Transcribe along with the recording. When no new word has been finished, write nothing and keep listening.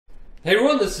Hey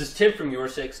everyone, this is Tim from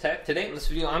YourSixTech. Today in this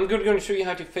video, I'm going to show you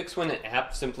how to fix when an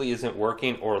app simply isn't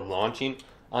working or launching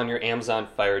on your Amazon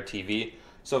Fire TV.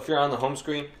 So if you're on the home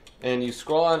screen and you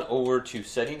scroll on over to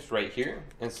settings right here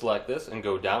and select this and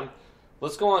go down,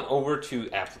 let's go on over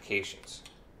to applications.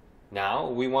 Now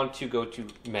we want to go to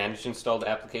manage installed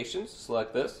applications,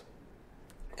 select this,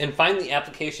 and find the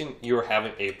application you're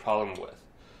having a problem with.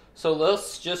 So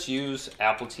let's just use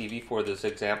Apple TV for this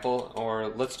example, or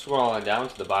let's scroll on down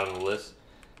to the bottom of the list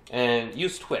and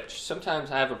use Twitch.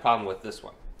 Sometimes I have a problem with this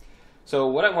one. So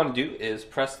what I want to do is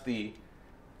press the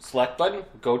select button,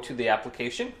 go to the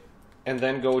application, and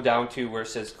then go down to where it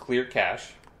says clear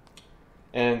cache.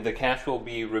 And the cache will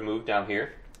be removed down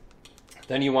here.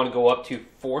 Then you want to go up to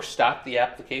force stop the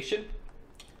application,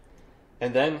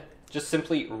 and then just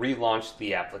simply relaunch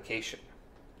the application.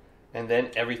 And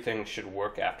then everything should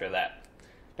work after that.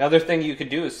 Another thing you could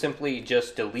do is simply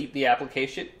just delete the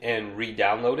application and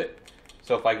re-download it.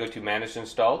 So if I go to manage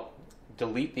installed,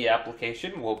 delete the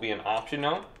application will be an option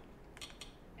now.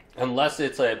 Unless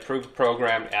it's a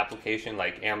pre-programmed application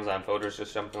like Amazon Photos or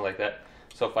something like that.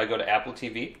 So if I go to Apple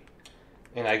TV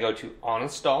and I go to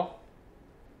uninstall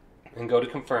and go to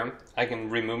confirm, I can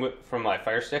remove it from my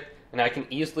Fire Stick and I can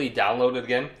easily download it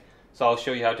again. So I'll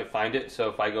show you how to find it. So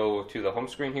if I go to the home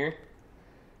screen here,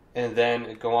 and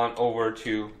then go on over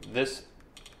to this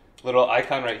little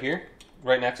icon right here,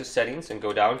 right next to settings, and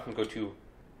go down and go to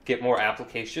get more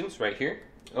applications right here.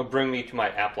 It'll bring me to my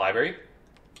app library.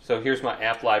 So here's my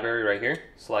app library right here.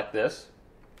 Select this.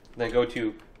 Then go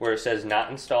to where it says not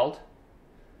installed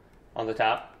on the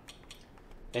top.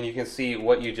 And you can see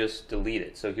what you just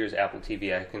deleted. So here's Apple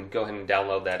TV. I can go ahead and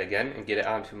download that again and get it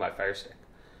onto my Fire Stick.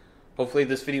 Hopefully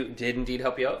this video did indeed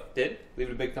help you out. If it did, leave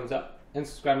it a big thumbs up and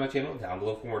subscribe to my channel down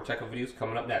below for more technical videos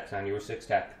coming up next on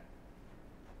YourSixTech.